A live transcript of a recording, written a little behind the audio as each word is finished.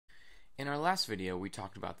In our last video, we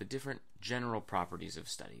talked about the different general properties of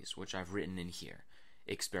studies, which I've written in here.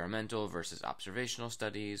 Experimental versus observational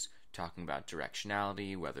studies, talking about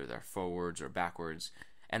directionality, whether they're forwards or backwards,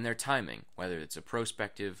 and their timing, whether it's a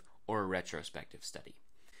prospective or a retrospective study.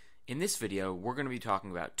 In this video, we're going to be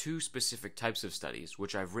talking about two specific types of studies,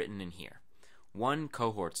 which I've written in here. One,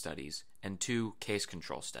 cohort studies, and two, case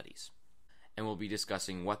control studies. And we'll be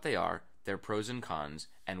discussing what they are, their pros and cons,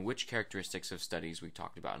 and which characteristics of studies we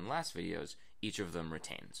talked about in last videos each of them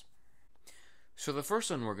retains. So the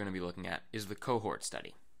first one we're going to be looking at is the cohort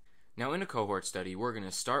study. Now in a cohort study, we're going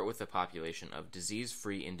to start with a population of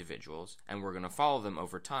disease-free individuals, and we're going to follow them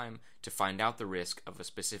over time to find out the risk of a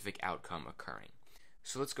specific outcome occurring.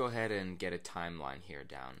 So let's go ahead and get a timeline here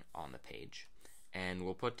down on the page. And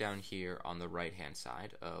we'll put down here on the right-hand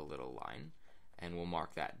side a little line, and we'll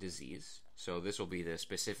mark that disease. So this will be the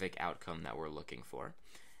specific outcome that we're looking for.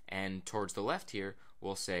 And towards the left here,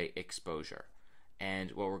 we'll say exposure.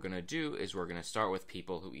 And what we're going to do is we're going to start with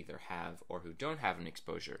people who either have or who don't have an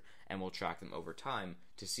exposure, and we'll track them over time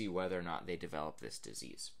to see whether or not they develop this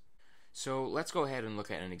disease. So let's go ahead and look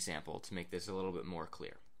at an example to make this a little bit more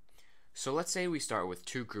clear. So let's say we start with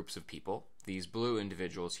two groups of people, these blue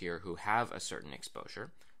individuals here who have a certain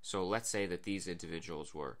exposure. So let's say that these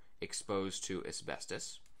individuals were exposed to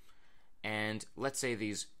asbestos. And let's say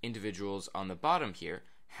these individuals on the bottom here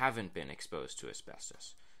haven't been exposed to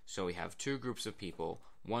asbestos. So we have two groups of people,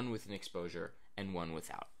 one with an exposure and one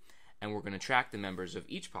without. And we're going to track the members of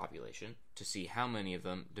each population to see how many of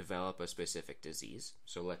them develop a specific disease.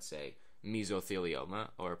 So let's say mesothelioma,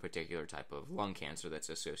 or a particular type of lung cancer that's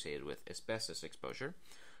associated with asbestos exposure,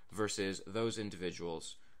 versus those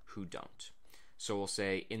individuals who don't. So we'll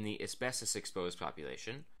say in the asbestos-exposed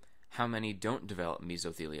population, how many don't develop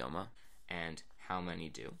mesothelioma, and how many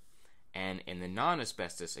do. And in the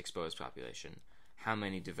non-asbestos-exposed population, how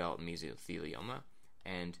many develop mesothelioma,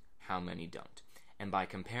 and how many don't. And by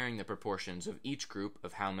comparing the proportions of each group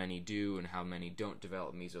of how many do and how many don't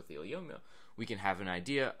develop mesothelioma, we can have an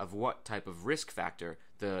idea of what type of risk factor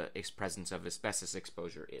the presence of asbestos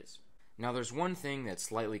exposure is. Now there's one thing that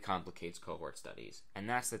slightly complicates cohort studies, and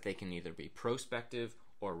that's that they can either be prospective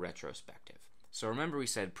or retrospective. So remember we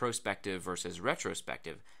said prospective versus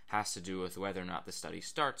retrospective has to do with whether or not the study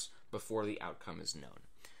starts before the outcome is known.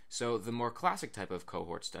 So the more classic type of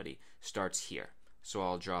cohort study starts here. So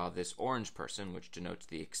I'll draw this orange person, which denotes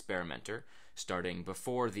the experimenter, starting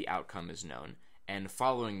before the outcome is known, and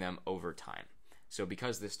following them over time. So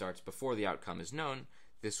because this starts before the outcome is known,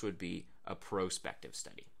 this would be a prospective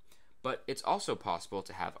study. But it's also possible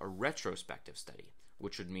to have a retrospective study,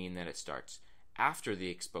 which would mean that it starts after the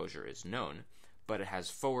exposure is known, but it has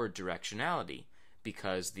forward directionality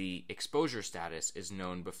because the exposure status is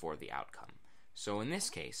known before the outcome. So in this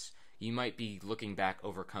case, you might be looking back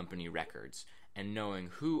over company records and knowing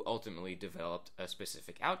who ultimately developed a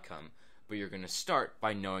specific outcome, but you're going to start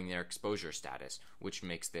by knowing their exposure status, which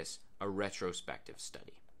makes this a retrospective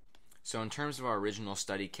study. So in terms of our original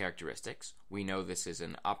study characteristics, we know this is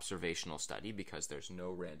an observational study because there's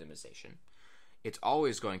no randomization. It's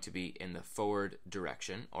always going to be in the forward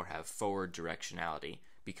direction or have forward directionality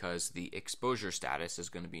because the exposure status is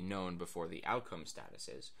going to be known before the outcome status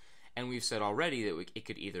is. And we've said already that it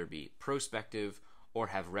could either be prospective or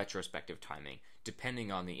have retrospective timing,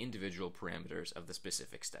 depending on the individual parameters of the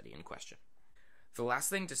specific study in question. The last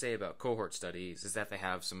thing to say about cohort studies is that they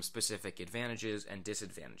have some specific advantages and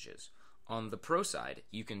disadvantages. On the pro side,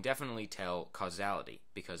 you can definitely tell causality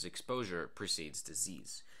because exposure precedes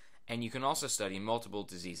disease. And you can also study multiple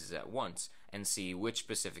diseases at once and see which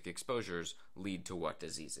specific exposures lead to what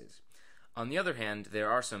diseases. On the other hand, there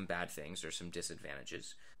are some bad things or some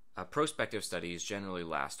disadvantages. Prospective studies generally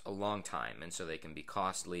last a long time, and so they can be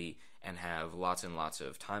costly and have lots and lots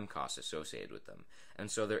of time costs associated with them.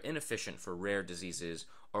 And so they're inefficient for rare diseases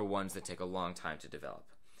or ones that take a long time to develop.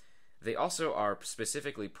 They also are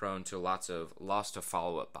specifically prone to lots of loss to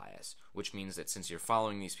follow-up bias, which means that since you're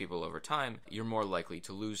following these people over time, you're more likely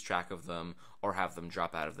to lose track of them or have them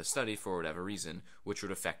drop out of the study for whatever reason, which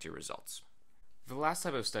would affect your results. The last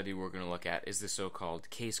type of study we're going to look at is the so-called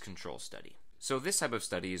case control study. So this type of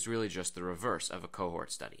study is really just the reverse of a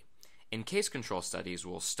cohort study. In case control studies,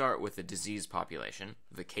 we'll start with the disease population,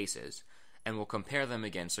 the cases, and we'll compare them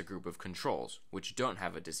against a group of controls, which don't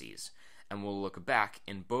have a disease, and we'll look back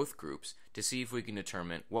in both groups to see if we can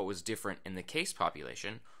determine what was different in the case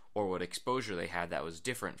population, or what exposure they had that was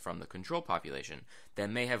different from the control population that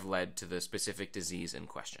may have led to the specific disease in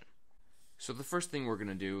question. So the first thing we're going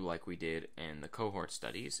to do, like we did in the cohort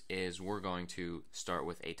studies, is we're going to start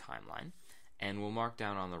with a timeline. And we'll mark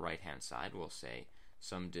down on the right-hand side, we'll say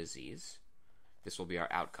some disease. This will be our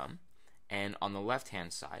outcome. And on the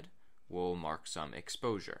left-hand side, we'll mark some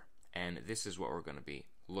exposure. And this is what we're going to be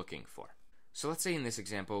looking for. So let's say in this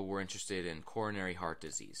example, we're interested in coronary heart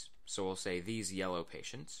disease. So we'll say these yellow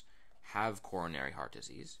patients have coronary heart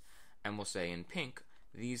disease. And we'll say in pink,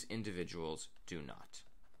 these individuals do not.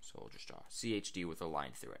 So we'll just draw CHD with a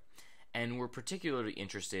line through it. And we're particularly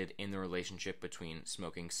interested in the relationship between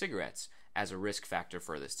smoking cigarettes as a risk factor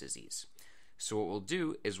for this disease. So what we'll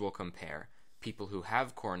do is we'll compare people who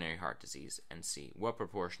have coronary heart disease and see what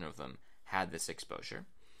proportion of them had this exposure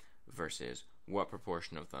versus what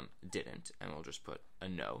proportion of them didn't. And we'll just put a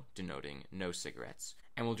no, denoting no cigarettes.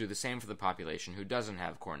 And we'll do the same for the population who doesn't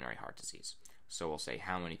have coronary heart disease. So we'll say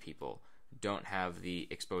how many people don't have the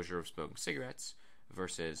exposure of smoking cigarettes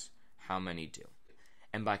versus how many do.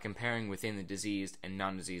 And by comparing within the diseased and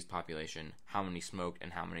non-diseased population how many smoked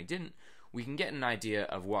and how many didn't, we can get an idea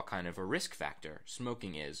of what kind of a risk factor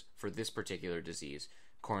smoking is for this particular disease,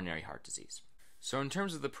 coronary heart disease. So in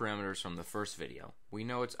terms of the parameters from the first video, we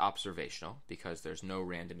know it's observational because there's no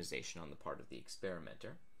randomization on the part of the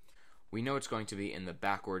experimenter. We know it's going to be in the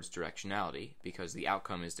backwards directionality because the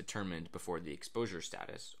outcome is determined before the exposure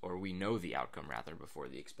status, or we know the outcome rather before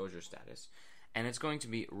the exposure status. And it's going to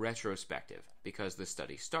be retrospective because the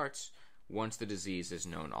study starts once the disease is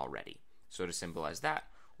known already. So to symbolize that,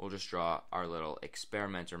 we'll just draw our little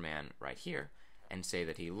experimenter man right here and say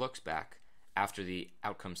that he looks back after the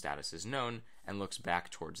outcome status is known and looks back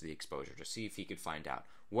towards the exposure to see if he could find out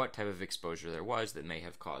what type of exposure there was that may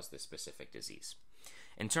have caused this specific disease.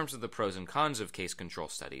 In terms of the pros and cons of case control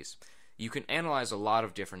studies, you can analyze a lot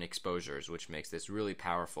of different exposures, which makes this really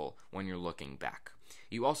powerful when you're looking back.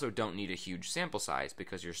 You also don't need a huge sample size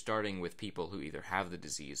because you're starting with people who either have the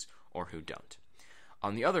disease or who don't.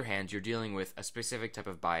 On the other hand, you're dealing with a specific type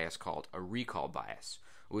of bias called a recall bias,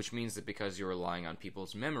 which means that because you're relying on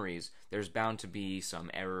people's memories, there's bound to be some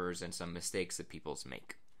errors and some mistakes that people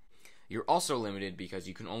make. You're also limited because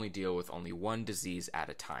you can only deal with only one disease at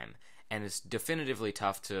a time, and it's definitively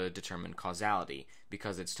tough to determine causality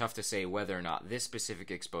because it's tough to say whether or not this specific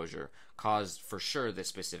exposure caused for sure this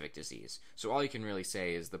specific disease. So all you can really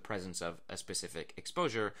say is the presence of a specific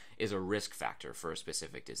exposure is a risk factor for a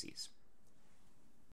specific disease.